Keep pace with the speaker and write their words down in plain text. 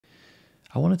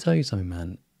I want to tell you something,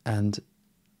 man, and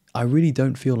I really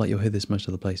don't feel like you'll hear this most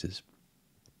other places.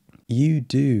 You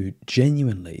do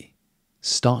genuinely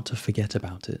start to forget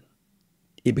about it.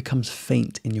 It becomes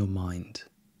faint in your mind.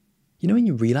 You know when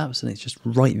you relapse and it's just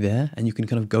right there and you can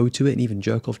kind of go to it and even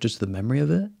jerk off just the memory of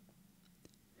it?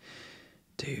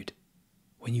 Dude,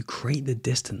 when you create the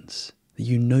distance that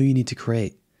you know you need to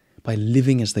create by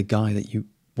living as the guy that you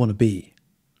want to be,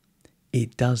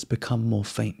 it does become more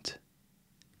faint.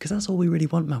 Because that's all we really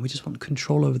want, man. We just want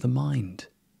control over the mind.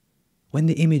 When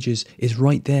the image is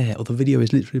right there, or the video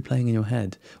is literally playing in your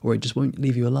head, or it just won't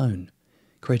leave you alone,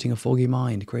 creating a foggy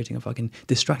mind, creating a fucking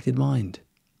distracted mind.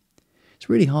 It's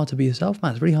really hard to be yourself,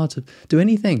 man. It's really hard to do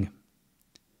anything.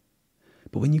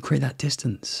 But when you create that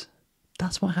distance,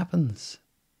 that's what happens.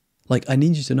 Like, I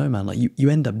need you to know, man, like you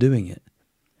end up doing it.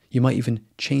 You might even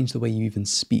change the way you even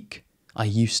speak. I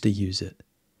used to use it.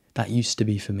 That used to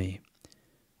be for me.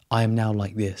 I am now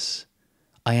like this.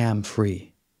 I am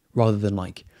free. Rather than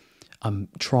like, I'm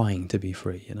trying to be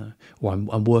free, you know, or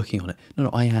I'm working on it. No,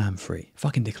 I am free.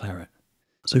 Fucking declare it.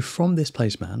 So from this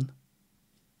place, man,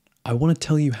 I want to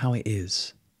tell you how it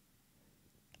is.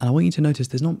 And I want you to notice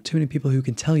there's not too many people who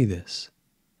can tell you this,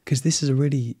 because this is a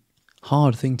really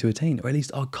hard thing to attain, or at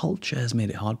least our culture has made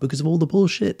it hard because of all the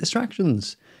bullshit,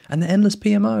 distractions, and the endless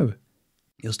PMO.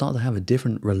 You'll start to have a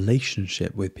different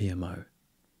relationship with PMO.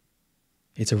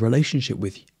 It's a relationship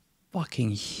with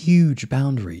fucking huge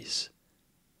boundaries.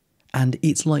 And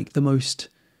it's like the most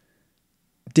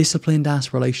disciplined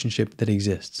ass relationship that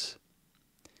exists.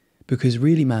 Because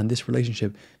really, man, this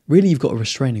relationship, really you've got a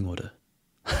restraining order.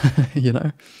 You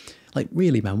know? Like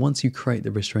really, man, once you create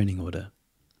the restraining order,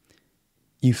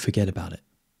 you forget about it.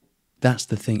 That's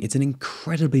the thing. It's an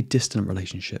incredibly distant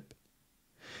relationship.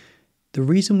 The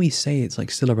reason we say it's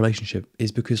like still a relationship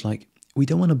is because like we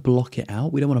don't want to block it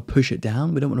out. We don't want to push it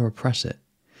down. We don't want to repress it.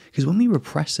 Because when we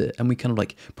repress it and we kind of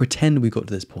like pretend we got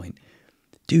to this point,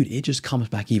 dude, it just comes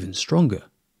back even stronger.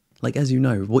 Like, as you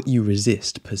know, what you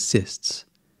resist persists.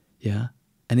 Yeah?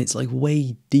 And it's like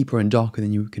way deeper and darker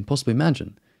than you can possibly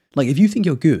imagine. Like if you think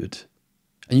you're good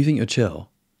and you think you're chill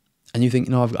and you think,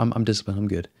 no, I'm disciplined, I'm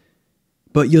good,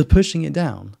 but you're pushing it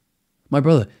down, my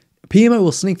brother, PMO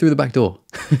will sneak through the back door.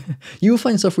 You will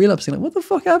find yourself relapsing like, what the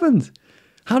fuck happened?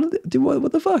 How did it do?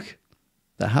 What the fuck?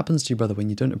 That happens to you, brother, when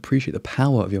you don't appreciate the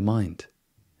power of your mind.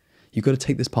 You've got to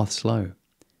take this path slow.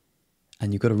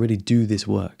 And you've got to really do this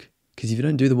work. Because if you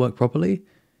don't do the work properly,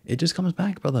 it just comes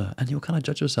back, brother. And you'll kind of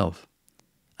judge yourself.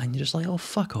 And you're just like, oh,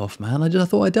 fuck off, man. I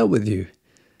thought I dealt with you.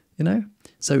 You know?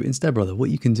 So instead, brother, what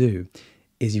you can do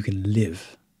is you can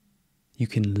live. You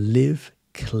can live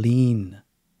clean.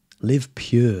 Live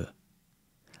pure.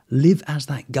 Live as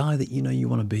that guy that you know you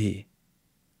want to be.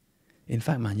 In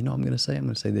fact, man, you know what I'm going to say? I'm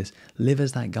going to say this. Live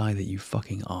as that guy that you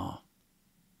fucking are.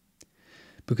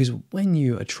 Because when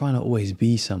you are trying to always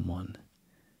be someone,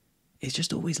 it's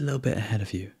just always a little bit ahead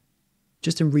of you.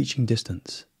 Just in reaching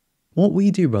distance. What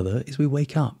we do, brother, is we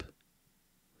wake up.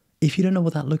 If you don't know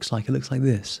what that looks like, it looks like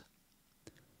this.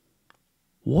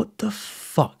 What the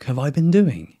fuck have I been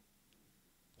doing?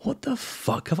 What the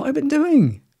fuck have I been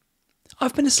doing?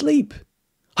 I've been asleep.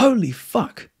 Holy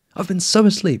fuck. I've been so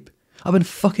asleep. I've been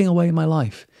fucking away my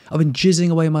life. I've been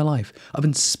jizzing away my life. I've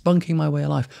been spunking my way of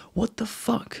life. What the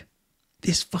fuck?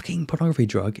 This fucking pornography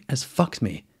drug has fucked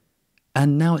me.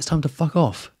 And now it's time to fuck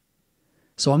off.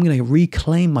 So I'm going to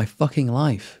reclaim my fucking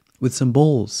life with some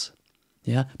balls.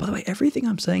 Yeah? By the way, everything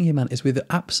I'm saying here, man, is with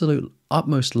the absolute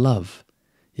utmost love.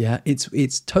 Yeah?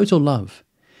 It's total love.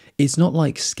 It's not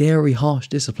like scary, harsh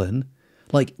discipline.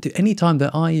 Like, any time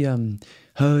that I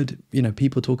heard, you know,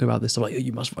 people talking about this, like, oh,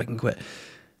 you must fucking quit.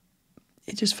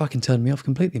 It just fucking turned me off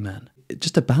completely, man.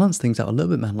 Just to balance things out a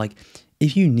little bit, man. Like,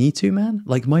 if you need to, man,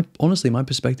 like honestly, my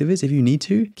perspective is if you need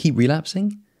to, keep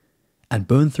relapsing and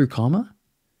burn through karma,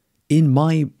 in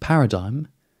my paradigm,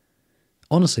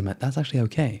 honestly, man, that's actually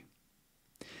okay.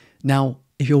 Now,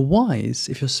 if you're wise,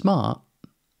 if you're smart,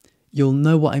 you'll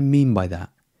know what I mean by that.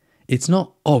 It's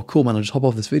not, oh, cool, man, I'll just hop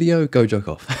off this video, go jerk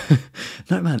off.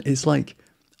 No, man, it's like,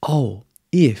 oh,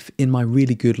 if in my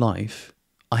really good life,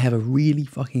 I have a really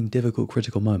fucking difficult,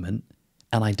 critical moment,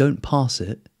 and I don't pass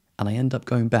it, and I end up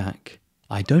going back,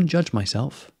 I don't judge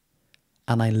myself,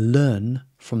 and I learn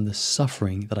from the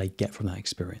suffering that I get from that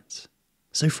experience.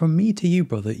 So from me to you,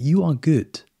 brother, you are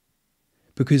good.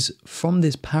 Because from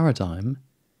this paradigm,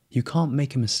 you can't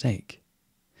make a mistake.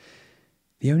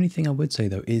 The only thing I would say,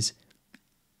 though, is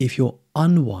if you're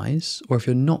unwise, or if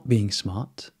you're not being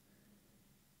smart,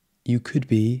 you could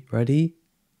be, ready,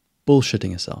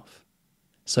 bullshitting yourself.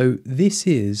 So this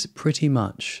is pretty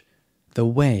much the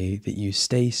way that you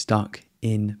stay stuck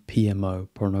in PMO,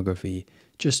 pornography,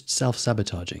 just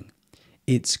self-sabotaging.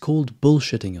 It's called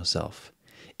bullshitting yourself.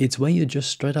 It's where you're just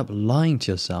straight up lying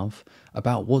to yourself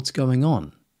about what's going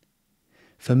on.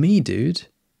 For me, dude,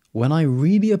 when I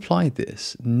really applied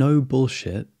this no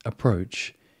bullshit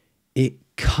approach, it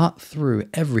cut through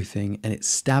everything and it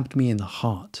stabbed me in the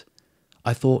heart.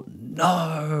 I thought,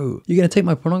 no, you're going to take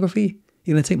my pornography?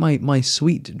 You're going to take my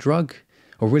sweet drug?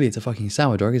 Or really, it's a fucking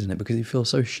sour drug, isn't it? Because you feel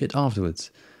so shit afterwards.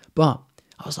 But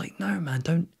I was like, no, man,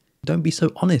 don't be so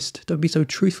honest. Don't be so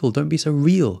truthful. Don't be so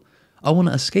real. I want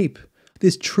to escape.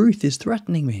 This truth is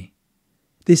threatening me.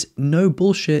 This no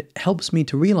bullshit helps me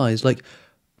to realize, like,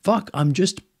 fuck, I'm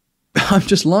just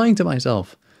lying to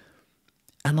myself.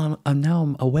 And I'm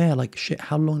now aware, like, shit,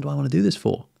 how long do I want to do this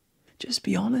for? Just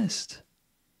be honest.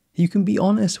 You can be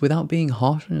honest without being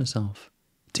harsh on yourself.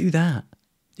 Do that.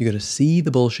 You got to see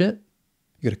the bullshit.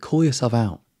 You got to call yourself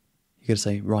out. You got to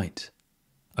say, right,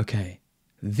 okay,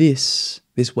 this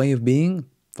way of being,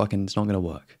 fucking, it's not going to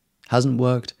work. Hasn't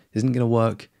worked, isn't going to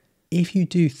work. If you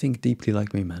do think deeply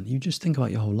like me, man, you just think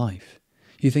about your whole life.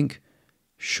 You think,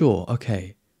 sure,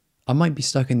 okay, I might be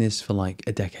stuck in this for like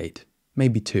a decade,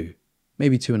 maybe 2,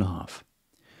 maybe 2.5.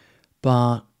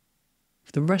 But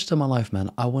for the rest of my life, man,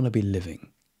 I want to be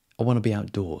living. I want to be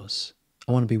outdoors.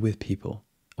 I want to be with people.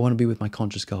 I want to be with my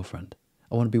conscious girlfriend.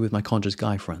 I want to be with my conscious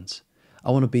guy friends.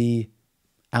 I want to be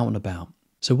out and about.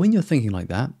 So when you're thinking like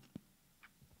that,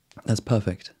 that's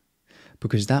perfect.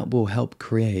 Because that will help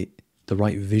create the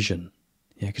right vision.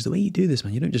 Yeah, because the way you do this,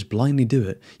 man, you don't just blindly do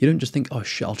it. You don't just think, oh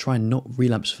shit, I'll try and not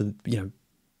relapse for,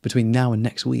 between now and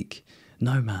next week.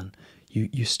 No, man,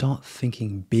 you start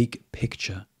thinking big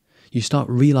picture. You start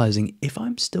realizing, if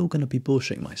I'm still going to be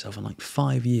bullshitting myself in like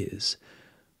 5 years,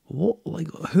 who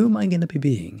am I going to be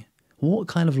being? What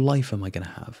kind of life am I going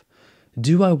to have?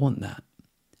 Do I want that?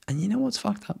 And you know what's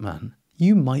fucked up, man?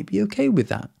 You might be okay with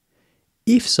that.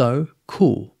 If so,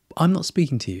 cool. I'm not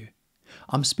speaking to you.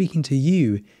 I'm speaking to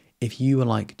you if you are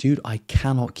like, dude, I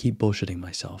cannot keep bullshitting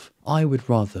myself. I would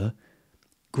rather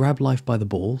grab life by the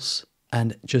balls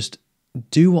and just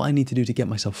do what I need to do to get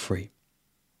myself free.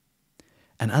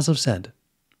 And as I've said,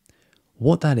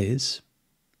 what that is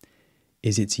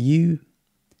it's you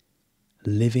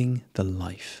living the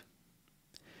life.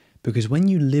 Because when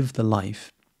you live the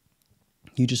life,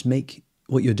 you just make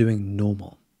what you're doing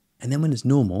normal. And then when it's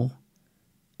normal,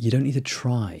 you don't need to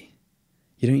try.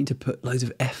 You don't need to put loads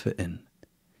of effort in.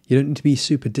 You don't need to be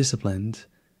super disciplined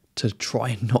to try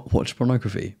and not watch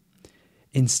pornography.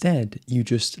 Instead, you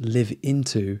just live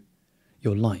into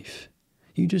your life.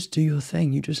 You just do your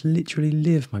thing. You just literally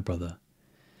live, my brother.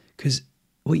 Because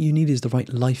what you need is the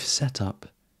right life setup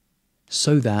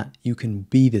so that you can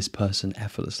be this person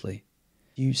effortlessly.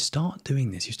 You start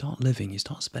doing this, you start living, you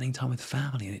start spending time with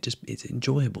family, and it's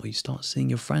enjoyable. You start seeing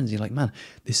your friends, you're like, man,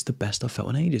 this is the best I've felt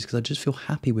in ages because I just feel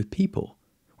happy with people.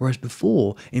 Whereas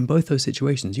before, in both those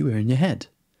situations, you were in your head.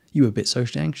 You were a bit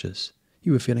socially anxious.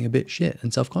 You were feeling a bit shit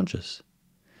and self-conscious.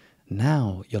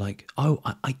 Now you're like, oh,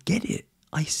 I get it.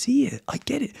 I see it. I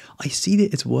get it. I see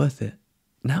that it's worth it.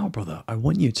 Now, brother, I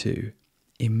want you to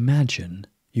imagine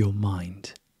your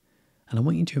mind. And I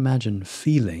want you to imagine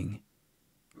feeling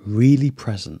really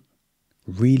present,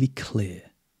 really clear,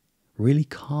 really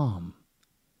calm.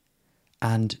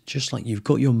 And just like you've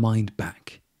got your mind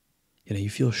back, you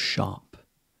feel sharp,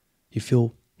 you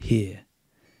feel here,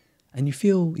 and you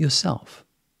feel yourself.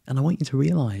 And I want you to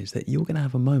realize that you're going to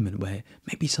have a moment where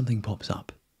maybe something pops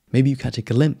up. Maybe you catch a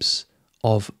glimpse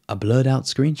of a blurred out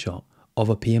screenshot of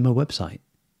a PMO website.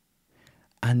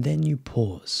 And then you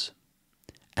pause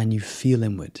and you feel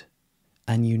inward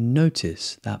and you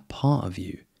notice that part of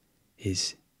you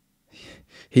he's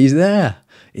there.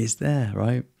 It's there,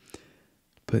 right?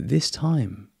 But this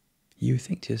time you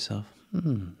think to yourself,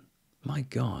 my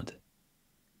God,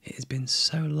 it has been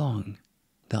so long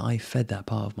that I fed that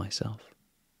part of myself.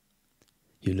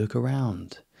 You look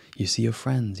around, you see your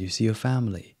friends, you see your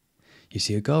family, you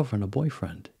see a girlfriend or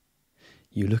boyfriend.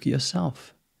 You look at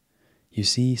yourself. You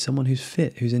see someone who's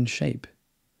fit, who's in shape.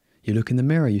 You look in the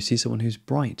mirror, you see someone who's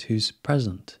bright, who's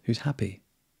present, who's happy.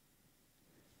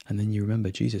 And then you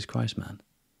remember, Jesus Christ, man.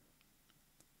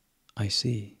 I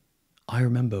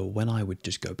remember when I would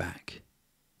just go back.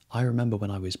 I remember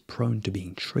when I was prone to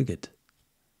being triggered.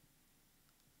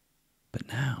 But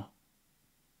now,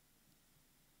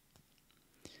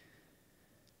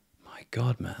 my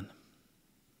God, man,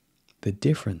 the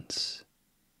difference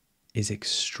is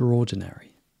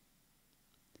extraordinary.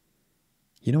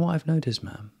 You know what I've noticed,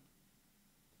 man?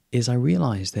 Is I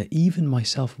realize that even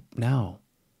myself now,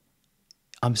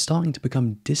 I'm starting to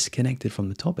become disconnected from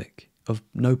the topic of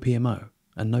no PMO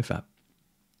and NoFap.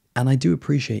 And I do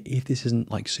appreciate if this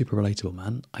isn't like super relatable,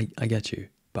 man. I get you.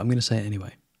 but I'm going to say it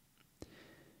anyway.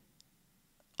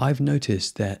 I've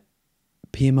noticed that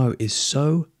PMO is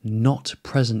so not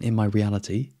present in my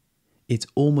reality, it's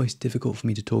almost difficult for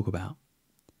me to talk about.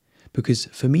 Because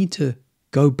for me to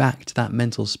go back to that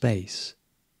mental space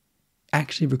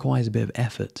actually requires a bit of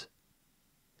effort.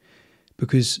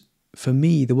 Because for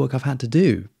me, the work I've had to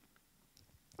do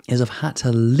is I've had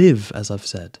to live, as I've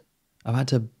said. I've had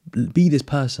to be this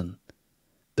person.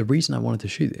 The reason I wanted to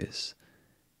shoot this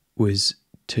was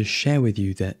to share with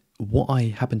you that what I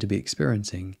happen to be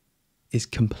experiencing is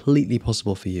completely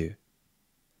possible for you.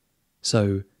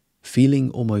 So feeling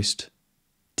almost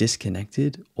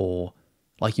disconnected, or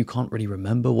like you can't really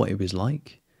remember what it was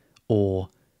like, or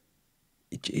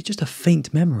it's just a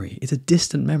faint memory. It's a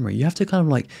distant memory. You have to kind of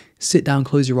like sit down,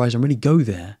 close your eyes and really go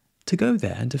there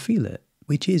and to feel it,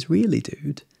 which is really,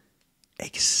 dude,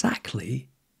 exactly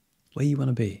where you want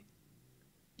to be.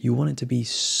 You want it to be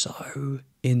so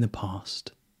in the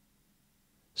past,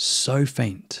 so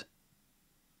faint.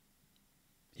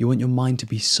 You want your mind to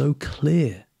be so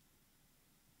clear.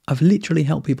 I've literally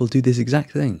helped people do this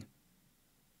exact thing.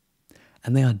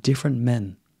 And they are different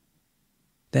men.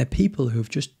 They're people who have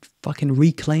just fucking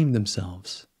reclaimed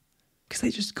themselves. Because they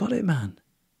just got it, man.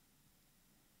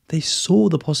 They saw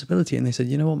the possibility and they said,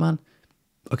 you know what, man?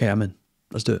 Okay, I'm in.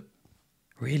 Let's do it.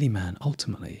 Really, man,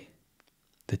 ultimately,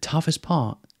 the toughest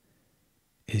part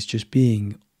is just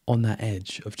being on that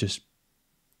edge of just,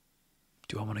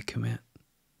 do I want to commit?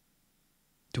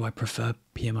 Do I prefer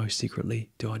PMO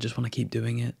secretly? Do I just want to keep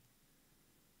doing it?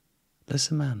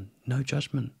 Listen, man, no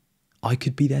judgment. I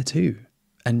could be there too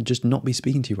and just not be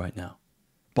speaking to you right now.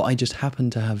 But I just happen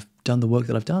to have done the work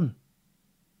that I've done.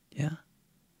 Yeah?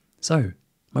 So,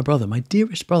 my brother, my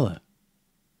dearest brother,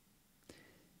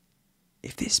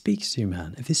 if this speaks to you,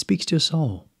 man, if this speaks to your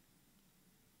soul,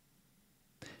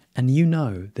 and you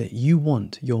know that you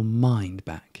want your mind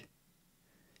back,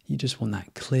 you just want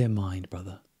that clear mind,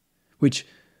 brother, which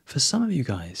for some of you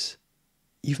guys,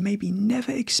 you've maybe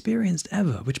never experienced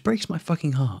ever, which breaks my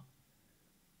fucking heart.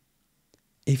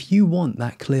 If you want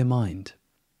that clear mind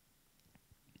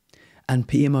and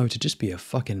PMO to just be a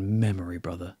fucking memory,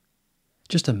 brother,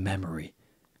 just a memory.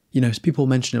 You know, as people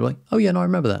mention it like, oh yeah, no, I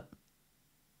remember that.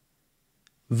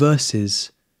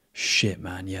 Versus, shit,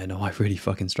 man, yeah, no, I really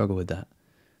fucking struggle with that.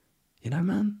 You know,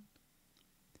 man,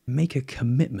 make a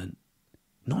commitment,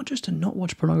 not just to not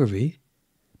watch pornography,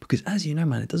 because as you know,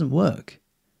 man, it doesn't work.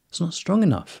 It's not strong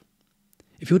enough.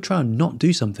 If you're trying to not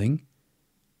do something,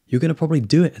 you're going to probably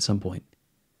do it at some point,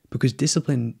 because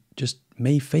discipline just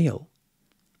may fail.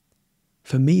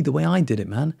 For me, the way I did it,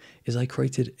 man, is I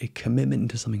created a commitment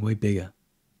into something way bigger.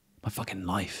 My fucking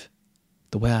life,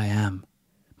 the way I am,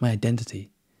 my identity,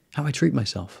 how I treat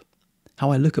myself,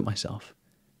 how I look at myself,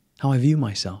 how I view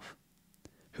myself,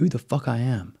 who the fuck I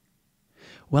am.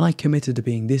 When I committed to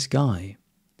being this guy,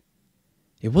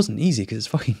 it wasn't easy because it's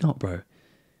fucking not, bro.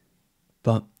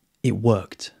 But it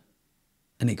worked.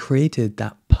 And it created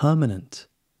that permanent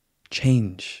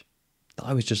change that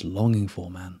I was just longing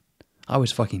for, man. I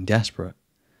was fucking desperate.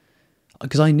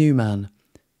 Because I knew, man,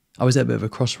 I was at a bit of a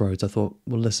crossroads. I thought,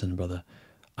 well, listen, brother,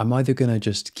 I'm either going to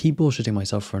just keep bullshitting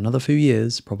myself for another few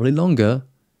years, probably longer,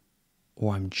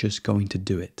 or I'm just going to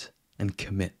do it and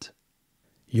commit.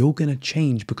 You're going to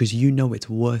change because you know it's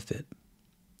worth it.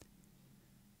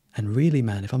 And really,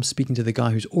 man, if I'm speaking to the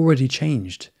guy who's already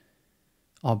changed,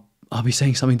 I'll be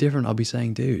saying something different. I'll be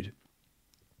saying, dude,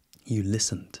 you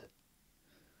listened.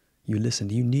 You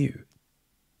listened. You knew.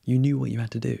 You knew what you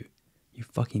had to do. You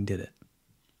fucking did it.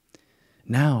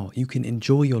 Now you can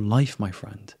enjoy your life, my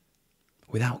friend,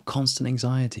 without constant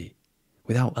anxiety,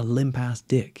 without a limp-ass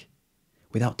dick,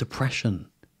 without depression,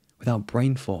 without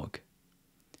brain fog,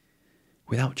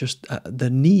 without just the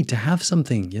need to have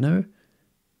something, you know?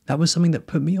 That was something that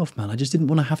put me off, man. I just didn't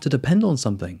want to have to depend on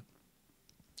something.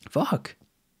 Fuck,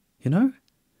 you know?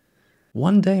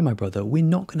 One day, my brother, we're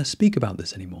not going to speak about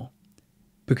this anymore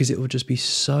because it will just be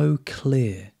so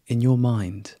clear in your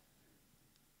mind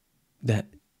that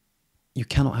you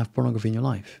cannot have pornography in your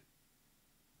life.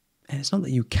 And it's not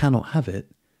that you cannot have it.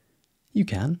 You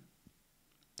can.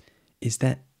 It's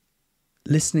that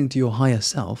listening to your higher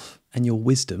self and your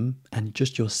wisdom and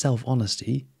just your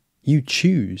self-honesty, you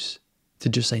choose to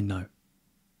just say no.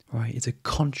 Right? It's a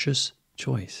conscious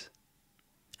choice.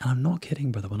 And I'm not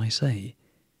kidding, brother, when I say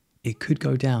it could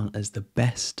go down as the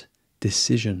best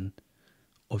decision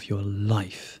of your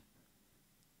life.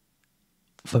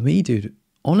 For me, dude,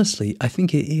 honestly, I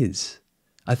think it is.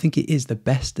 I think it is the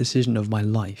best decision of my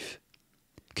life.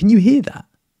 Can you hear that?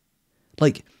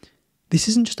 Like, this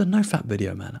isn't just a NoFap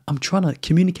video, man. I'm trying to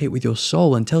communicate with your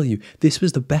soul and tell you this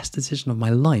was the best decision of my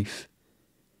life.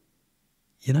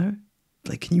 You know?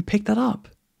 Like, can you pick that up?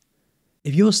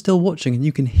 If you're still watching and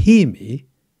you can hear me,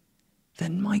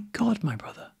 then my God, my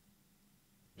brother,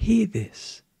 hear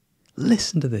this.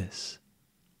 Listen to this.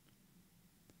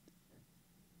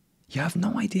 You have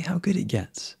no idea how good it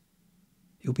gets.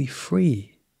 You'll be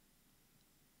free.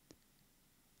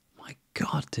 My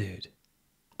God, dude.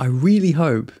 I really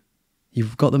hope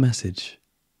you've got the message.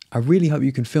 I really hope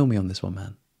you can feel me on this one,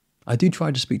 man. I do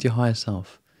try to speak to your higher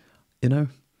self. You know?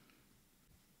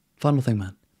 Final thing,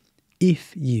 man.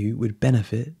 If you would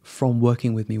benefit from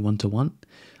working with me one-to-one,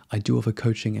 I do offer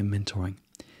coaching and mentoring.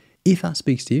 If that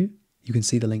speaks to you, you can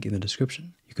see the link in the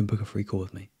description. You can book a free call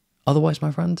with me. Otherwise,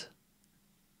 my friend,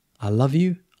 I love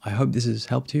you. I hope this has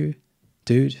helped you.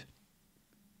 Dude,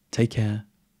 take care.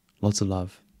 Lots of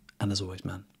love. And as always,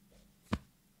 man,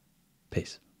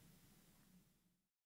 peace.